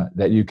right,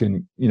 that you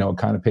can, you know,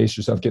 kind of pace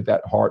yourself, get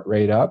that heart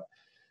rate up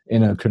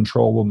in a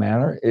controllable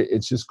manner.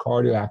 It's just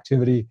cardio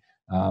activity.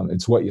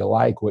 It's what you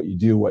like, what you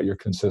do, what you're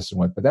consistent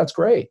with. But that's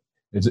great.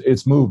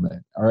 It's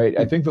movement, all right?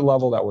 I think the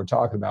level that we're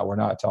talking about, we're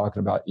not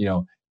talking about, you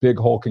know, big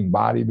hulking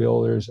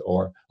bodybuilders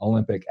or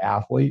Olympic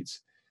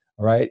athletes.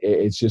 All right.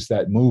 It's just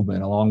that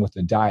movement along with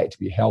the diet to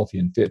be healthy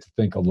and fit, to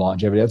think of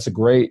longevity. That's a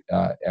great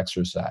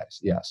exercise.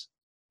 Yes.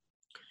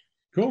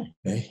 Cool.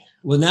 Okay.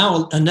 Well,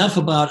 now enough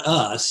about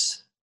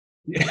us.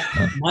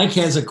 Mike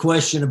has a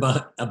question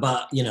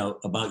about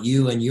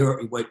you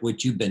and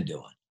what you've been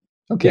doing.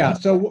 Okay. Yeah.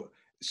 So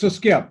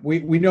Skip,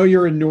 we know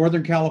you're in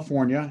Northern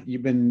California.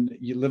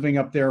 You're living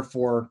up there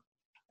for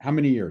how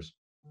many years?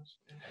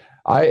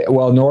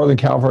 Northern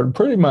California,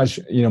 pretty much,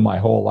 you know, my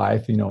whole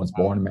life. You know, I was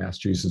born in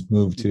Massachusetts,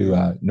 moved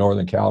to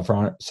Northern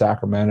California,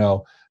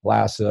 Sacramento.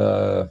 Last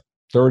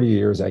 30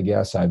 years, I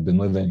guess, I've been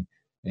living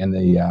in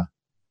the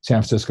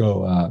San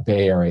Francisco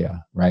Bay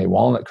Area, right?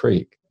 Walnut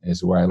Creek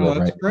is where I live,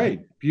 that's right?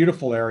 great.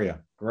 Beautiful area.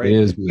 Great. It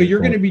is So you're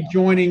going beautiful. to be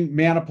joining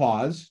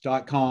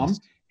Manopause.com,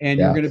 and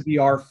you're Yeah. going to be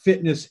our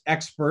fitness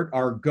expert,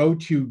 our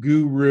go-to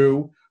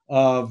guru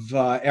of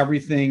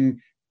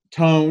everything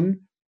tone.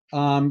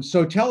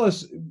 So tell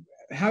us,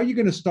 how are you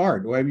going to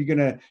start? Are you you're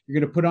going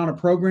to put on a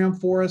program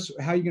for us?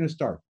 How are you going to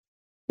start?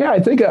 Yeah, I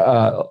think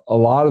a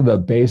lot of the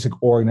basic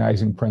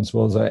organizing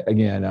principles,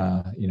 again,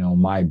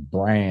 my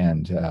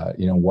brand,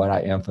 what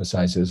I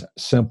emphasize is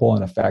simple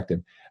and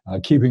effective.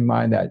 Keeping in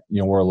mind that,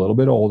 we're a little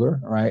bit older,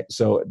 right?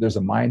 So there's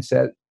a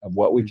mindset of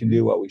what we can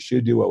do, what we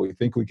should do, what we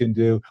think we can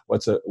do,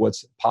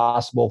 what's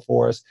possible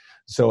for us.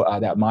 So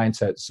that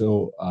mindset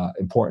so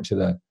important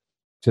to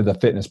the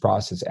fitness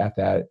process at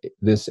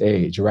this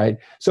age, right?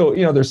 So,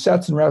 there's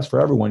sets and reps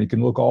for everyone. You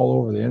can look all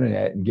over the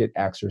internet and get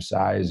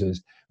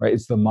exercises, right?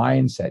 It's the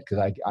mindset,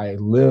 because I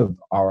live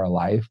our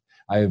life.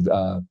 I've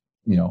done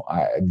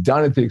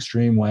it the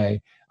extreme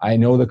way. I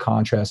know the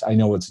contrast. I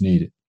know what's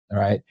needed, all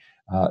right?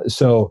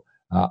 So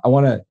I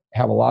want to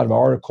have a lot of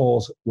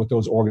articles with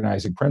those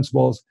organizing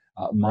principles,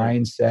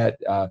 mindset,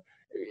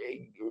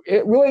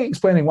 it really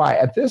explaining why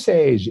at this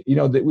age,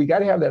 that we got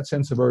to have that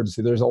sense of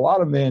urgency. There's a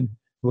lot of men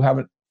who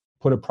haven't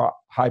put a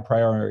high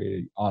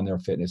priority on their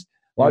fitness.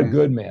 A lot of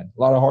good men,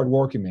 a lot of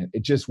hardworking men.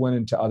 It just went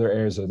into other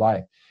areas of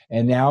life.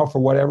 And now, for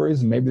whatever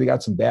reason, maybe they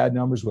got some bad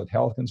numbers with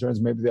health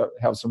concerns. Maybe they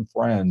have some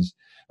friends,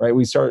 right?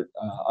 We start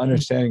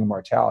understanding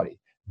mortality.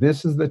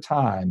 This is the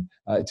time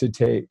to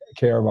take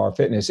care of our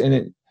fitness. And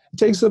it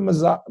takes some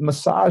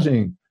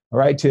massaging, all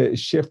right, to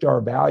shift our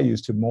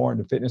values to more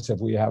into fitness if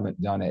we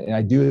haven't done it. And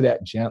I do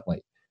that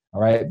gently, all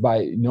right,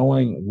 by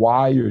knowing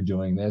why you're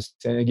doing this.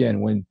 And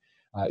again, when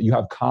you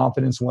have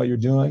confidence in what you're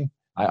doing,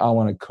 I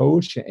want to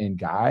coach and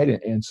guide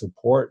and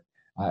support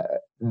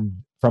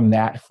from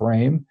that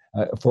frame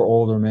for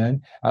older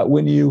men.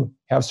 When you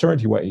have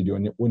certainty what you're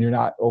doing, when you're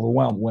not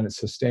overwhelmed, when it's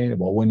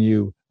sustainable, when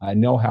you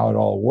know how it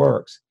all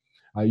works,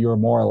 you're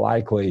more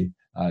likely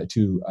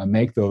to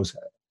make those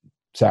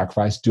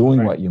sacrifices,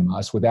 doing what you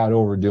must without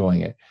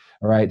overdoing it.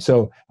 All right.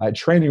 So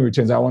training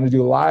routines, I want to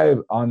do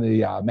live on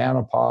the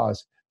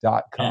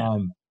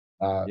Manopause.com.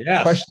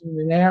 Question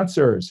and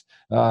answers,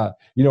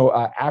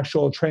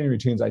 actual training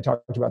routines. I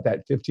talked about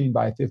that 15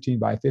 by 15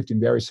 by 15,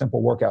 very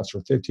simple workouts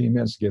for 15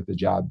 minutes to get the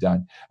job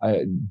done.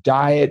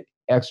 Diet,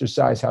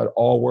 exercise, how it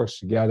all works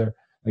together.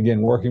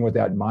 Again, working with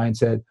that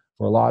mindset.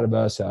 For a lot of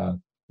us,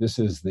 this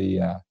is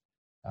the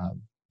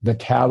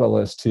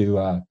catalyst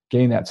to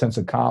gain that sense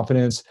of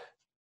confidence,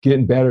 get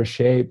in better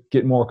shape,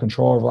 get more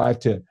control of life,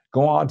 to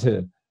go on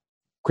to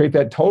create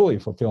that totally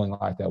fulfilling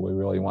life that we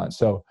really want.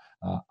 So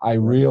I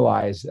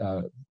realize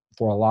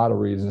for a lot of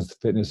reasons,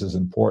 fitness is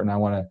important. I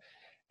want to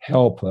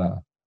help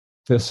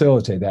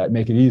facilitate that,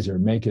 make it easier,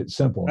 make it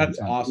simple. That's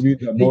awesome. Do you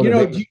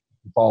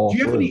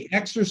have any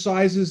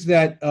exercises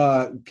that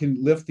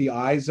can lift the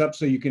eyes up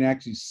so you can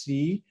actually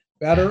see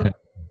better?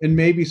 And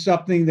maybe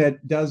something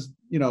that does,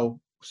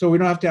 so we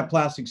don't have to have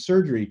plastic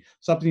surgery,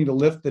 something to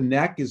lift the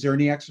neck. Is there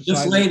any exercise?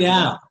 Just lay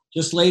down.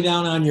 Just lay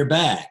down on your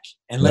back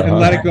and let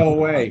it go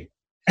away.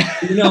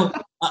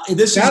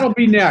 That'll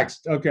be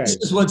next. Okay. This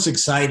is what's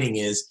exciting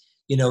is,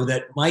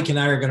 that Mike and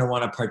I are going to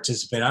want to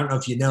participate. I don't know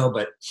if you know,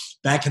 but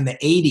back in the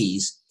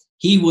 80s,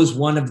 he was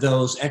one of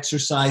those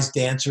exercise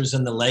dancers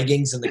in the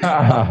leggings and the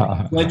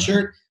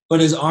sweatshirt,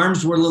 but his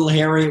arms were a little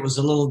hairy. It was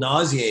a little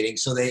nauseating.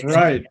 So they ended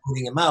up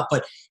putting him out,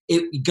 but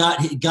it got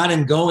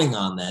him going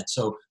on that.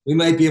 So we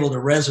might be able to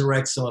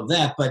resurrect some of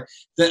that. But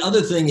the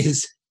other thing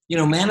is,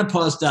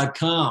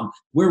 Manopause.com,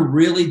 we're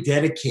really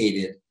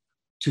dedicated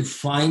to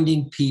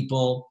finding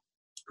people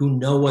who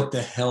know what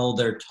the hell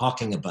they're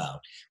talking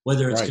about,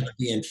 whether it's going to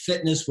be in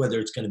fitness, whether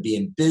it's going to be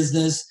in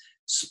business,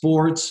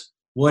 sports,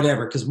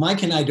 whatever. Because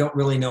Mike and I don't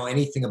really know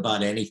anything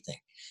about anything.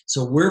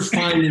 So we're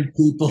finding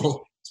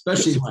people,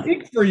 especially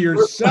Speak for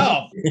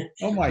yourself.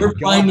 Oh my God. We're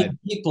finding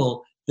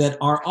people that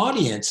our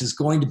audience is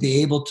going to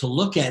be able to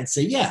look at and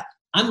say, yeah,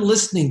 I'm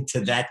listening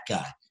to that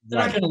guy. They're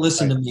not going to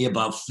listen to me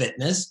about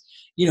fitness.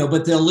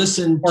 But they'll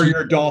listen to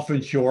your dolphin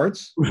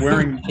shorts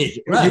wearing.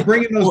 Are you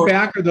bringing those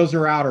back, or those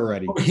are out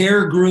already? Or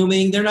hair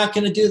grooming. They're not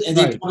going to do that. And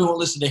they probably won't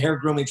listen to hair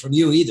grooming from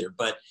you either.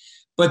 But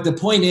the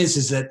point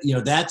is that,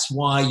 that's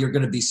why you're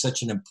going to be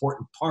such an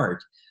important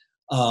part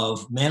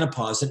of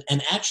Manopause.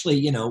 And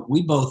actually,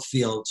 we both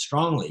feel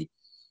strongly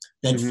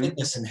that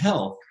fitness and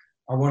health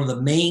are one of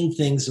the main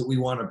things that we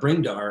want to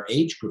bring to our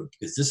age group,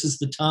 because this is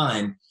the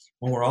time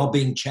when we're all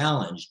being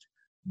challenged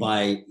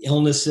by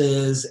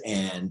illnesses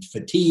and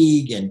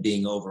fatigue and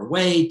being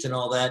overweight and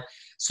all that.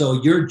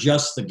 So you're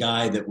just the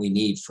guy that we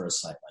need for a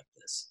site like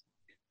this.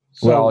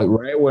 Well,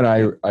 right when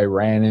I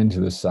ran into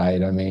the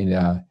site, I mean,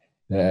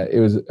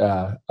 it was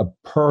a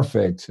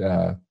perfect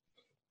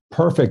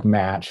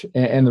match.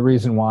 And the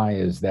reason why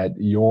is that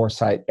your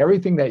site,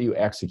 everything that you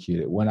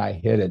executed when I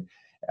hit it,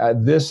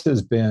 this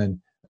has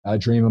been a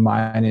dream of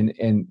mine.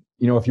 And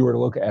if you were to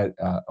look at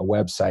a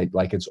website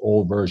like its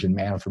old version,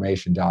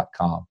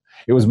 manformation.com,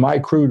 it was my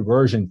crude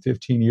version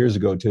 15 years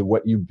ago to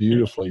what you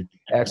beautifully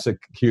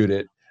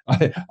executed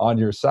on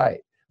your site,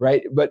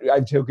 right? But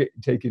I've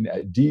taken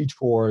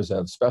detours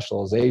of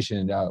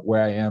specialization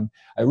where I am.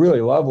 I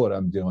really love what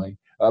I'm doing,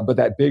 but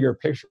that bigger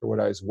picture, what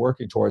I was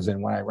working towards,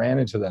 and when I ran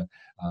into the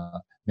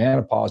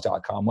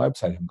Manopause.com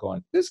website, I'm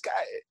going, these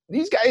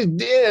guys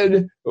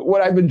did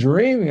what I've been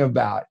dreaming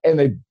about, and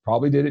they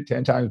probably did it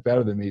 10 times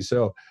better than me.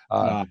 So,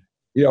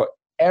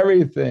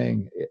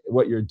 everything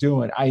what you're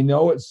doing, I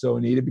know it's so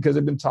needed because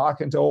I've been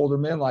talking to older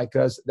men like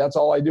us. That's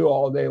all I do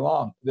all day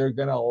long. They're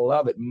going to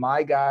love it.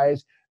 My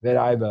guys that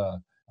I've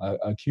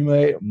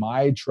accumulated,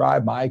 my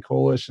tribe, my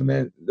coalition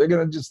men, they're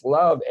going to just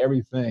love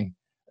everything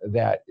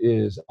that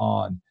is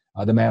on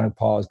the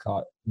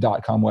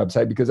Manopause.com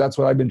website, because that's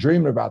what I've been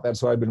dreaming about.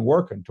 That's what I've been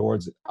working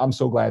towards. I'm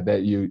so glad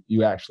that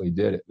you actually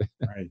did it.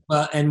 Right.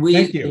 Well, and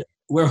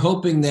we're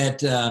hoping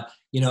that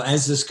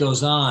as this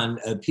goes on,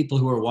 people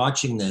who are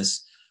watching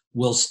this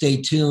will stay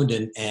tuned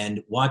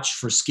and watch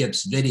for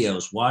Skip's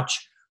videos,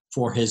 watch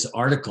for his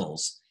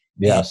articles.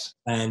 Yes.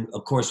 And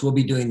of course, we'll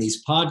be doing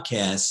these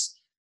podcasts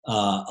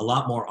a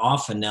lot more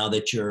often now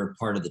that you're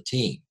part of the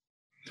team.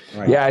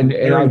 Right. Yeah, and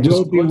I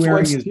just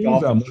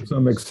with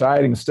some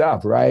exciting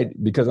stuff, right?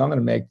 Because I'm going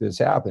to make this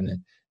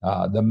happen.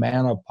 The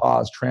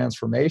Manopause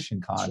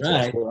Transformation Contest.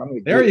 Right. Where I'm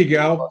going to there you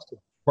go.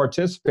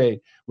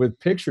 Participate with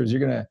pictures.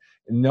 You're going to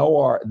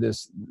know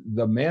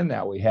the men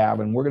that we have,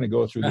 and we're going to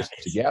go through this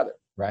together.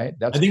 Right.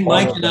 I think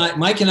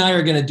Mike and I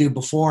are going to do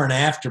before and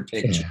after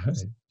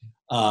pictures.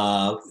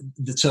 So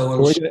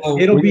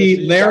it'll be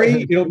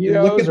Larry.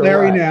 Look at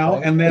Larry now,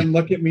 and then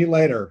look at me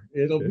later.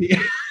 It'll be.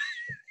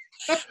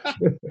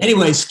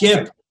 Anyway,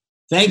 Skip,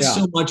 thanks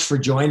so much for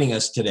joining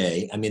us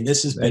today. I mean,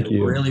 this has been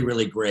really,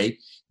 really great,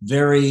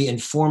 very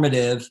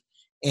informative.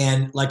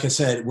 And like I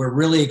said, we're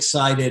really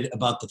excited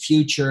about the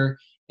future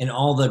and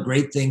all the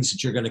great things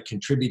that you're going to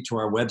contribute to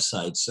our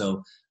website.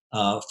 So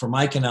for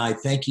Mike and I,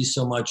 thank you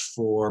so much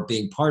for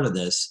being part of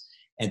this.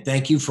 And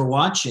thank you for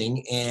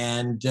watching.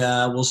 And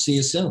we'll see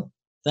you soon.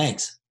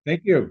 Thanks.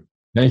 Thank you.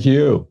 Thank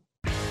you.